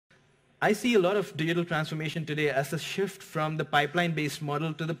I see a lot of digital transformation today as a shift from the pipeline-based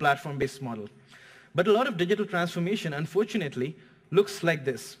model to the platform-based model. But a lot of digital transformation, unfortunately, looks like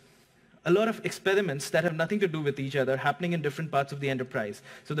this. A lot of experiments that have nothing to do with each other happening in different parts of the enterprise.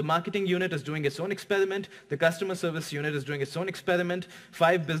 So the marketing unit is doing its own experiment, the customer service unit is doing its own experiment,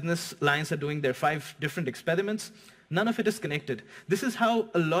 5 business lines are doing their 5 different experiments. None of it is connected. This is how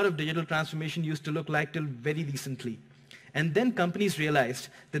a lot of digital transformation used to look like till very recently. And then companies realized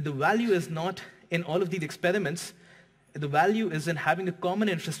that the value is not in all of these experiments, the value is in having a common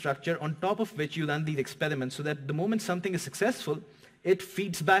infrastructure on top of which you run these experiments so that the moment something is successful, it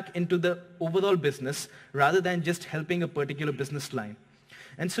feeds back into the overall business rather than just helping a particular business line.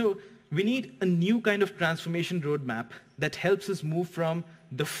 And so we need a new kind of transformation roadmap that helps us move from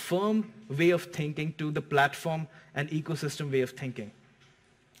the firm way of thinking to the platform and ecosystem way of thinking.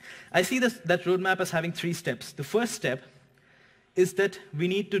 I see that roadmap as having 3 steps. The first step is that we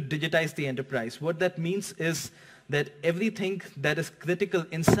need to digitize the enterprise. What that means is that everything that is critical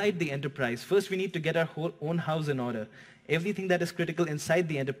inside the enterprise, first we need to get our own house in order. Everything that is critical inside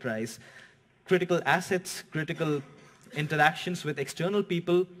the enterprise, critical assets, critical interactions with external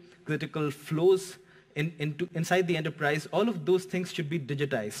people, critical flows inside the enterprise, all of those things should be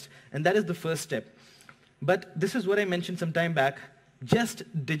digitized. And that is the first step. But this is what I mentioned some time back. Just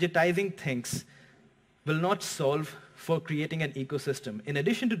digitizing things will not solve for creating an ecosystem. In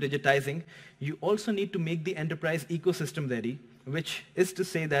addition to digitizing, you also need to make the enterprise ecosystem ready, which is to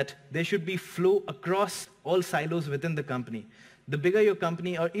say that there should be flow across all silos within the company. The bigger your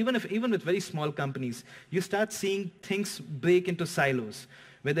company, or even with very small companies, you start seeing things break into silos.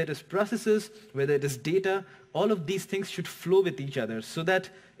 Whether it is processes, whether it is data, all of these things should flow with each other so that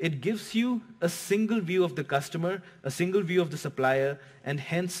it gives you a single view of the customer, a single view of the supplier, and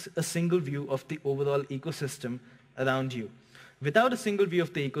hence a single view of the overall ecosystem around you. Without a single view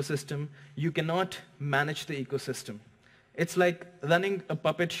of the ecosystem, you cannot manage the ecosystem. It's like running a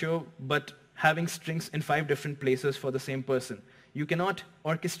puppet show, but having strings in 5 different places for the same person. You cannot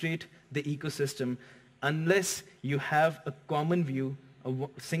orchestrate the ecosystem unless you have a common view, a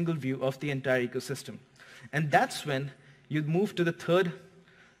single view of the entire ecosystem. And that's when you move to the third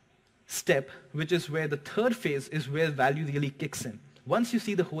step, which is where the third phase is where value really kicks in. Once you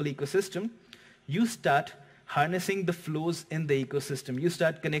see the whole ecosystem, you start harnessing the flows in the ecosystem. You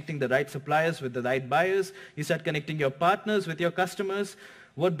start connecting the right suppliers with the right buyers. You start connecting your partners with your customers.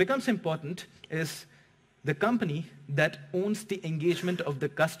 What becomes important is the company that owns the engagement of the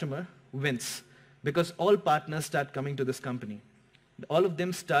customer wins, because all partners start coming to this company. All of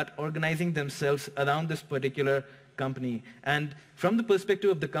them start organizing themselves around this particular company. And from the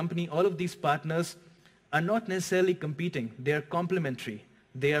perspective of the company, all of these partners are not necessarily competing. They are complementary.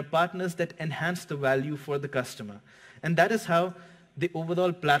 They are partners that enhance the value for the customer. And that is how the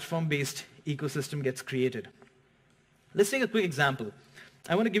overall platform-based ecosystem gets created. Let's take a quick example.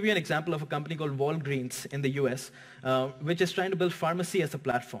 I want to give you an example of a company called Walgreens in the US, which is trying to build pharmacy as a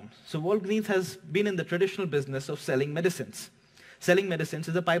platform. So Walgreens has been in the traditional business of selling medicines. Selling medicines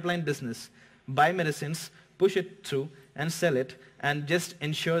is a pipeline business. Buy medicines, push it through, and sell it, and just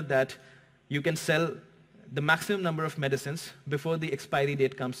ensure that you can sell the maximum number of medicines before the expiry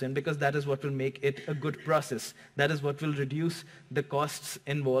date comes in, because that is what will make it a good process. That is what will reduce the costs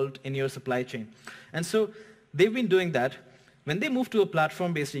involved in your supply chain. And so they've been doing that. When they moved to a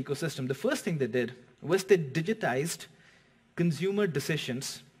platform-based ecosystem, the first thing they did was they digitized consumer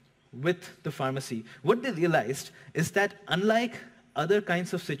decisions with the pharmacy. What they realized is that unlike other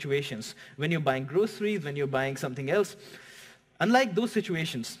kinds of situations, when you're buying groceries, when you're buying something else, unlike those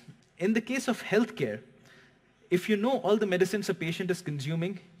situations, in the case of healthcare, if you know all the medicines a patient is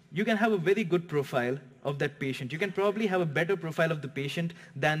consuming, you can have a very good profile of that patient. You can probably have a better profile of the patient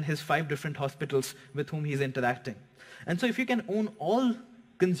than his 5 different hospitals with whom he's interacting. And so if you can own all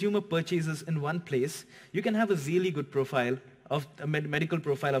consumer purchases in one place, you can have a really good profile of a medical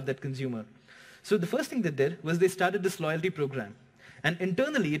profile of that consumer. So the first thing they did was they started this loyalty program. And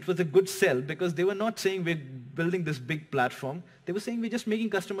internally, it was a good sell because they were not saying we're building this big platform. They were saying we're just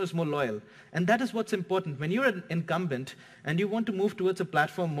making customers more loyal. And that is what's important. When you're an incumbent and you want to move towards a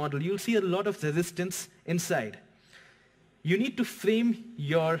platform model, you'll see a lot of resistance inside. You need to frame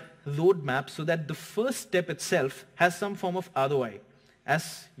your roadmap so that the first step itself has some form of ROI,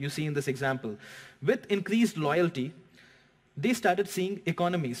 as you see in this example. With increased loyalty, they started seeing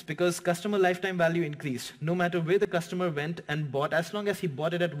economies because customer lifetime value increased. No matter where the customer went and bought, as long as he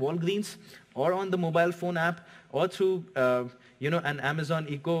bought it at Walgreens or on the mobile phone app or through an Amazon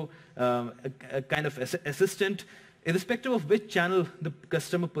Echo kind of assistant, irrespective of which channel the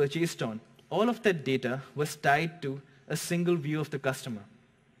customer purchased on, all of that data was tied to a single view of the customer.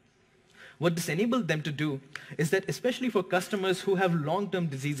 What this enabled them to do is that, especially for customers who have long-term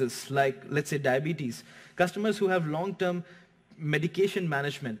diseases, like, let's say, diabetes, customers who have long-term medication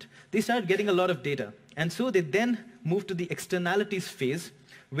management, they started getting a lot of data. And so they then moved to the externalities phase,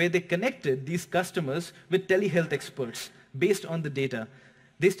 where they connected these customers with telehealth experts based on the data.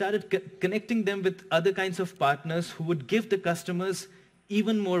 They started connecting them with other kinds of partners who would give the customers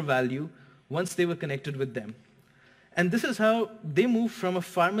even more value once they were connected with them. And this is how they moved from a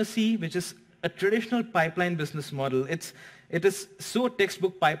pharmacy, which is a traditional pipeline business model. It is so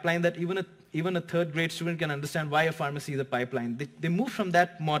textbook pipeline that even a third grade student can understand why a pharmacy is a pipeline. They moved from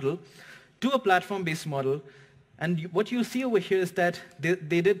that model to a platform-based model. And what you see over here is that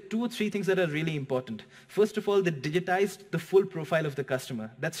they did 2 or 3 things that are really important. First of all, they digitized the full profile of the customer.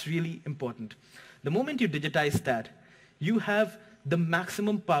 That's really important. The moment you digitize that, you have the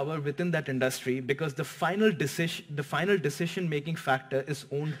maximum power within that industry, because the final decision-making factor is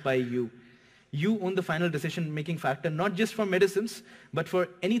owned by you. You own the final decision-making factor, not just for medicines, but for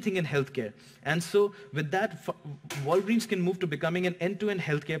anything in healthcare. And so with that, Walgreens can move to becoming an end-to-end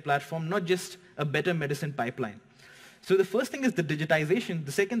healthcare platform, not just a better medicine pipeline. So the first thing is the digitization.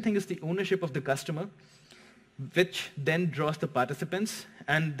 The second thing is the ownership of the customer, which then draws the participants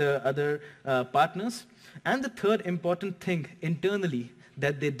and the other partners. And the third important thing internally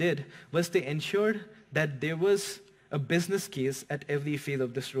that they did was they ensured that there was a business case at every phase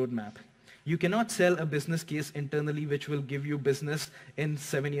of this roadmap. You cannot sell a business case internally which will give you business in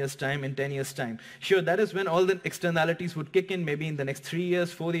 7 years' time, in 10 years' time. Sure, that is when all the externalities would kick in, maybe in the next 3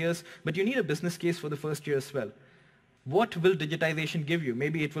 years, 4 years, but you need a business case for the first year as well. What will digitization give you?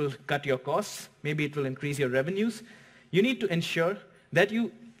 Maybe it will cut your costs, maybe it will increase your revenues. You need to ensure that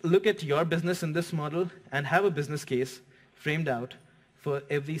you look at your business in this model and have a business case framed out for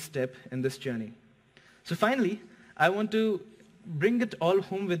every step in this journey. So finally, I want to bring it all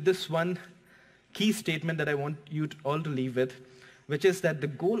home with this one key statement that I want you all to leave with, which is that the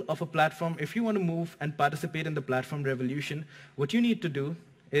goal of a platform, if you want to move and participate in the platform revolution, what you need to do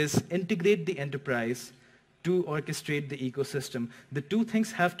is integrate the enterprise to orchestrate the ecosystem. The 2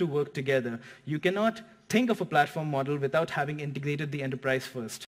 things have to work together. You cannot think of a platform model without having integrated the enterprise first.